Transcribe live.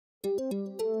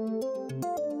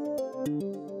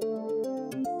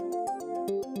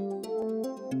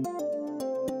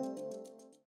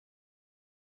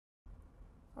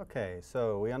Okay,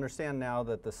 so we understand now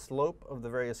that the slope of the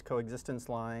various coexistence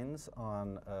lines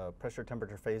on a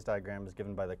pressure-temperature phase diagram is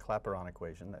given by the Clapeyron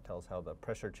equation that tells how the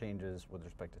pressure changes with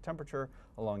respect to temperature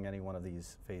along any one of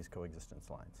these phase coexistence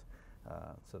lines.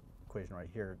 So the equation right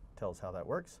here tells how that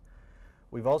works.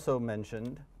 We've also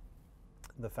mentioned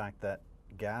the fact that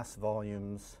gas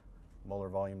volumes, molar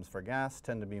volumes for gas,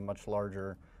 tend to be much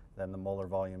larger than the molar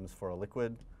volumes for a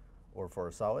liquid or for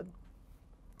a solid.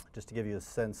 Just to give you a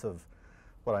sense of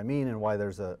what I mean and why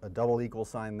there's a double equal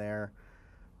sign there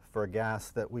for a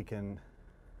gas that we can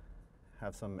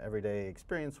have some everyday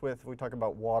experience with. We talk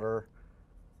about water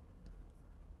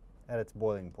at its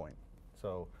boiling point.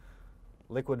 So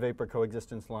liquid vapor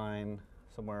coexistence line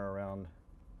somewhere around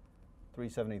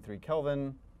 373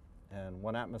 Kelvin, and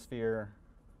 1 atmosphere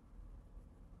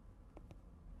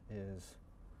is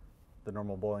the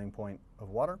normal boiling point of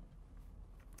water.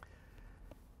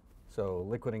 So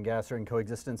liquid and gas are in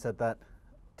coexistence at that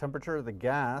temperature. The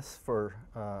gas for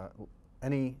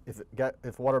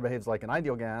if water behaves like an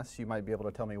ideal gas, you might be able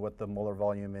to tell me what the molar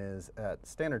volume is at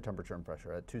standard temperature and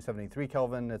pressure. At 273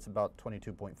 Kelvin, it's about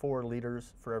 22.4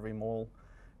 liters for every mole.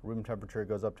 Room temperature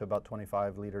goes up to about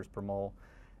 25 liters per mole.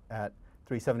 At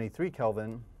 373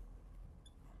 Kelvin,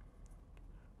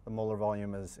 the molar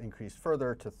volume is increased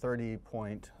further to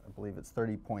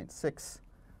 30.6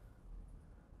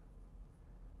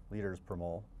 liters per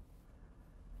mole.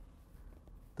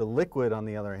 The liquid, on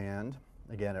the other hand,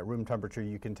 again, at room temperature,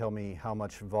 you can tell me how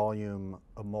much volume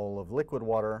a mole of liquid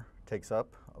water takes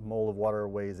up. A mole of water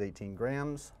weighs 18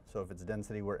 grams. So if its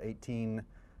density were 18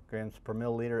 grams per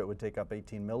milliliter, it would take up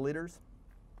 18 milliliters.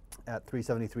 At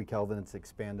 373 Kelvin, it's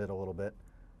expanded a little bit.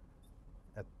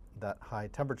 At that high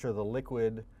temperature, the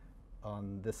liquid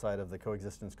on this side of the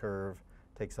coexistence curve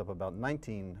takes up about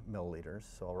 19 milliliters.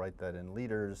 So I'll write that in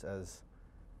liters as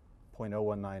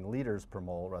 0.019 liters per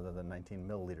mole rather than 19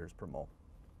 milliliters per mole.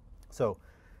 So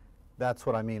that's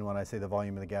what I mean when I say the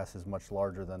volume of the gas is much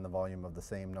larger than the volume of the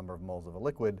same number of moles of a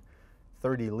liquid.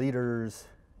 30 liters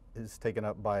is taken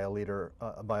up by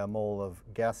a mole of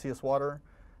gaseous water.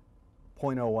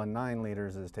 0.019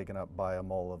 liters is taken up by a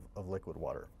mole of liquid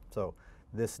water. So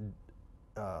this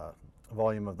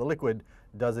volume of the liquid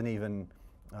doesn't even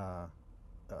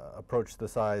approach the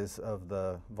size of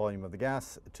the volume of the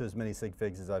gas to as many sig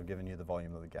figs as I've given you the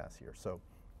volume of the gas here. So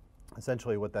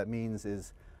essentially what that means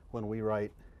is when we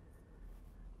write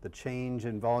the change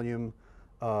in volume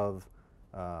of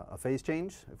a phase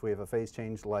change, if we have a phase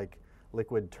change like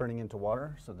liquid turning into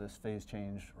water, so this phase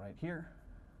change right here,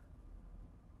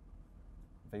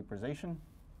 vaporization,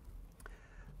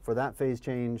 for that phase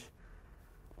change,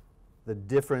 the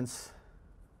difference,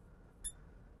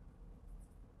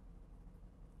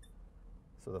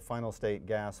 so the final state,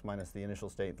 gas, minus the initial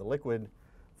state, the liquid,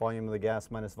 volume of the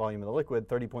gas minus volume of the liquid,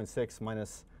 30.6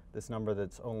 minus this number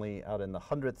that's only out in the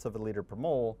hundredths of a liter per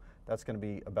mole, that's going to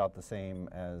be about the same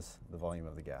as the volume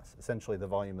of the gas. Essentially, the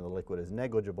volume of the liquid is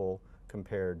negligible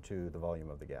compared to the volume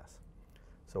of the gas.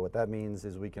 So what that means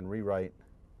is we can rewrite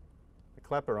the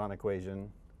Clapeyron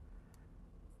equation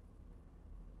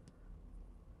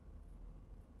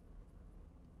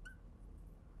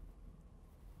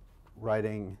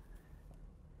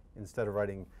instead of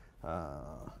writing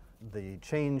the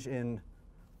change in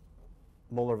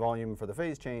molar volume for the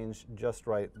phase change, just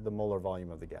write the molar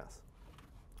volume of the gas,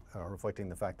 reflecting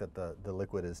the fact that the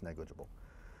liquid is negligible.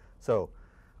 So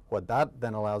what that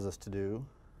then allows us to do,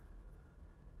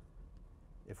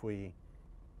 if we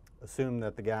assume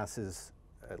that the gas is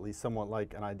at least somewhat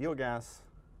like an ideal gas,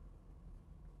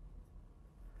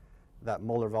 that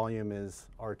molar volume is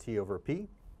RT over P.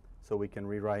 So we can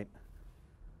rewrite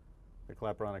the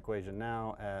Clapeyron equation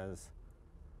now as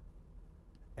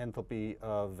enthalpy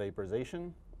of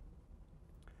vaporization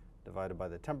divided by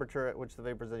the temperature at which the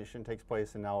vaporization takes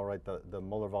place, and now I'll write the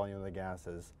molar volume of the gas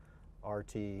as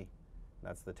RT,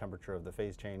 that's the temperature of the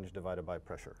phase change, divided by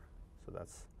pressure. So that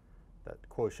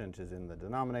quotient is in the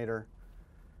denominator.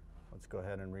 Let's go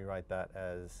ahead and rewrite that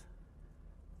as,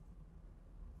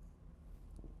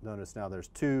 notice now there's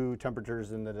two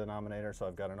temperatures in the denominator, so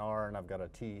I've got an R and I've got a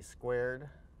T squared,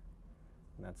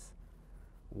 and that's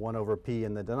 1 over P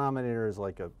in the denominator is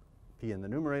like a P in the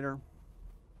numerator.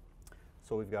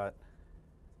 So we've got,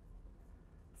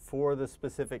 for the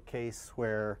specific case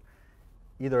where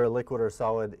either a liquid or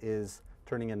solid is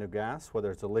turning into gas,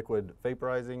 whether it's a liquid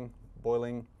vaporizing,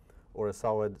 boiling, or a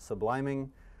solid subliming,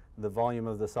 the volume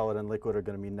of the solid and liquid are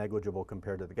going to be negligible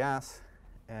compared to the gas.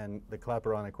 And the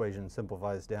Clapeyron equation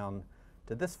simplifies down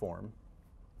to this form.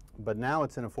 But now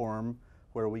it's in a form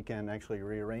where we can actually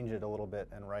rearrange it a little bit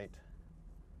and write,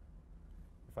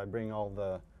 if I bring all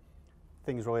the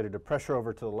things related to pressure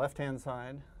over to the left-hand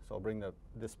side, So I'll bring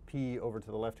this P over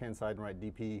to the left-hand side and write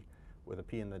dP with a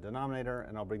P in the denominator,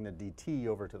 and I'll bring the dt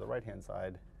over to the right-hand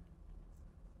side.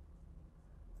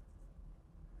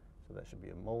 So that should be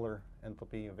a molar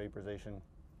enthalpy of vaporization.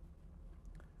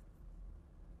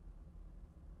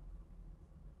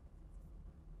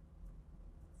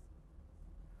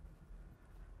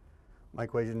 My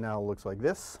equation now looks like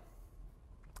this,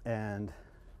 and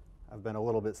I've been a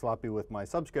little bit sloppy with my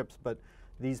subscripts, but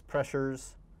these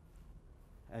pressures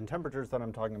and temperatures that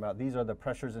I'm talking about, these are the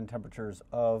pressures and temperatures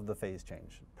of the phase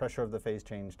change. Pressure of the phase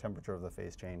change, temperature of the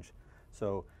phase change.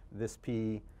 So this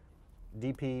P,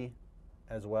 dP,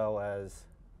 as well as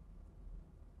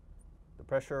the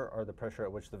pressure, are the pressure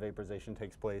at which the vaporization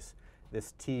takes place.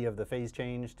 This T of the phase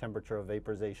change, temperature of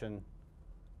vaporization,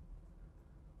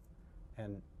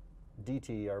 and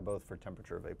dt are both for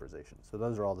temperature of vaporization. So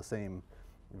those are all the same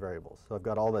variables. So I've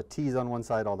got all the t's on one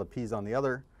side, all the p's on the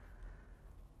other.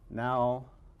 Now,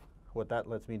 what that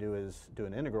lets me do is do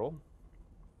an integral.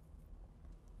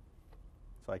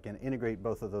 So I can integrate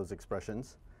both of those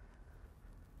expressions.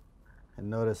 And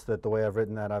notice that the way I've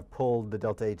written that, I've pulled the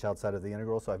delta H outside of the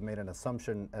integral, so I've made an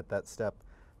assumption at that step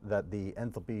that the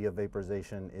enthalpy of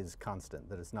vaporization is constant,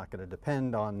 that it's not going to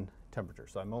depend on temperature.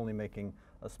 So I'm only making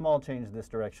a small change this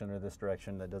direction or this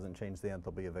direction that doesn't change the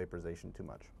enthalpy of vaporization too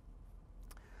much.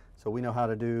 So we know how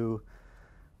to do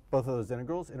both of those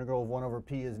integrals. Integral of 1 over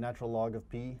p is natural log of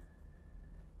p.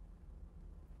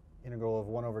 Integral of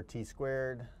 1 over t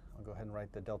squared, I'll go ahead and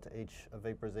write the delta H of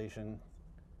vaporization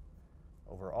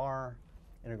over r.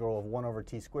 Integral of 1 over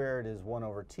t squared is 1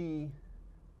 over t,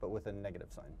 but with a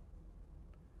negative sign.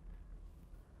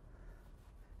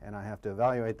 And I have to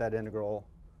evaluate that integral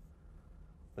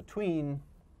between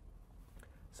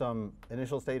some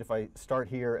initial state. If I start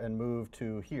here and move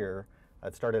to here,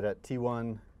 I've started at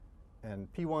T1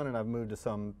 and P1, and I've moved to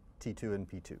some T2 and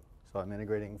P2. So I'm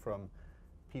integrating from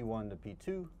P1 to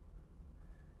P2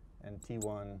 and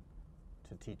T1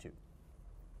 to T2.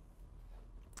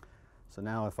 So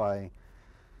now if I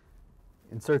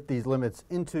insert these limits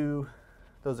into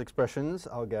those expressions,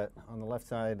 I'll get on the left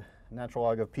side natural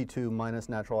log of P2 minus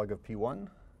natural log of P1,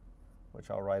 which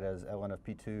I'll write as ln of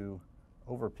P2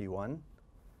 over P1.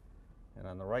 And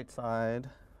on the right side,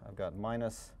 I've got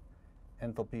minus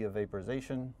enthalpy of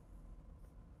vaporization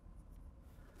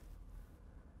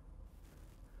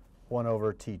 1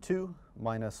 over T2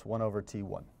 minus 1 over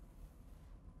T1.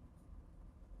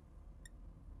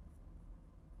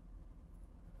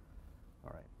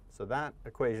 All right, so that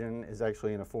equation is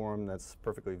actually in a form that's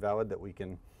perfectly valid that we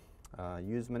can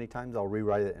use many times. I'll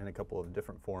rewrite it in a couple of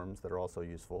different forms that are also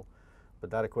useful.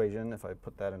 But that equation, if I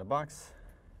put that in a box,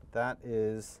 that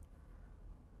is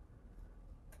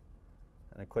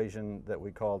an equation that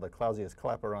we call the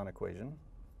Clausius-Clapeyron equation.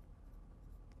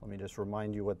 Let me just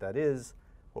remind you what that is.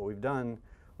 What we've done,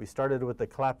 we started with the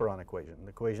Clapeyron equation, the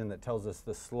equation that tells us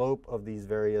the slope of these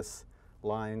various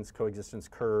lines, coexistence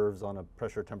curves on a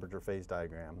pressure temperature phase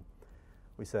diagram.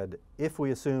 We said if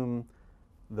we assume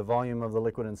the volume of the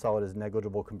liquid and solid is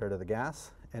negligible compared to the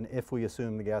gas, and if we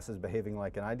assume the gas is behaving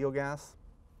like an ideal gas,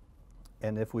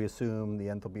 and if we assume the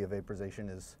enthalpy of vaporization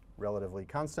is relatively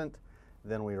constant,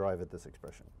 then we arrive at this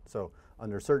expression. So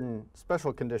under certain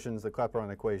special conditions, the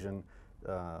Clapeyron equation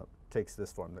takes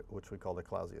this form, which we call the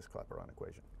Clausius-Clapeyron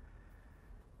equation.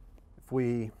 If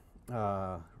we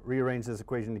rearrange this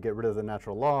equation to get rid of the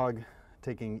natural log,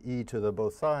 taking e to the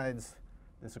both sides,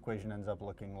 this equation ends up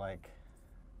looking like,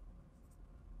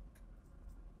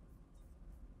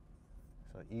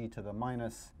 so e to the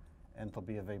minus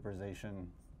enthalpy of vaporization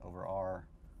over r,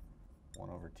 1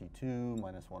 over T2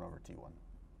 minus 1 over T1.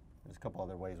 There's a couple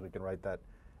other ways we can write that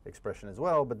expression as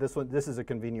well, but this is a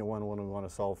convenient one when we want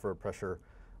to solve for pressure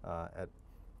at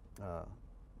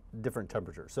different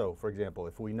temperatures. So, for example,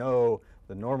 if we know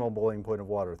the normal boiling point of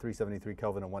water, 373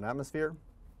 Kelvin in 1 atmosphere,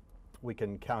 we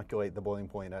can calculate the boiling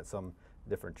point at some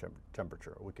different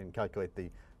temperature. We can calculate the,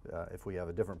 if we have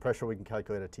a different pressure, we can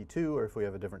calculate a T2, or if we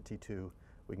have a different T2,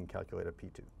 we can calculate a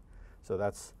P2. So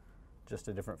that's just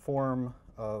a different form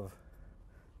of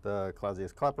the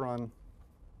Clausius-Clapeyron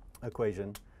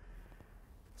equation.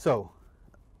 So,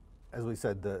 as we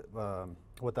said,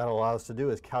 what that allows us to do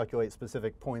is calculate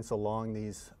specific points along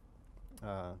these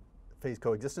phase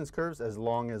coexistence curves as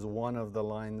long as one of the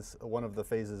lines, one of the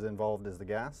phases involved is the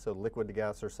gas, so liquid to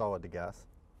gas or solid to gas.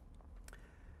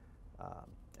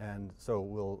 And so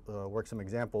we'll work some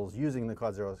examples using the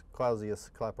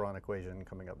Clausius-Clapeyron equation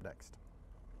coming up next.